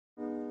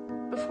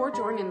Before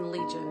joining the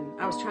Legion,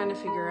 I was trying to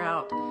figure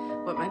out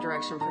what my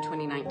direction for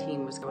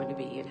 2019 was going to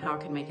be and how I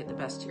could make it the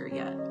best year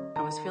yet.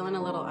 I was feeling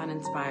a little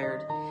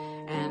uninspired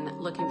and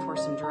looking for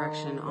some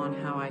direction on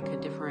how I could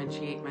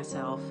differentiate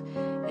myself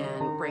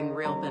and bring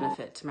real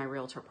benefit to my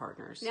realtor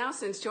partners. Now,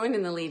 since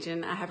joining the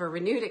Legion, I have a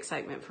renewed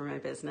excitement for my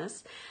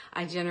business.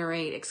 I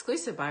generate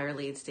exclusive buyer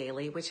leads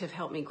daily, which have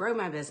helped me grow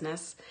my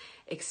business,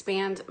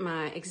 expand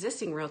my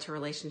existing realtor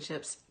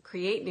relationships,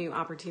 create new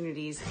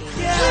opportunities, and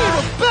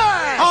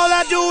all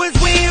I do is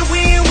win,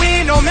 win,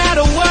 win, no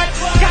matter what.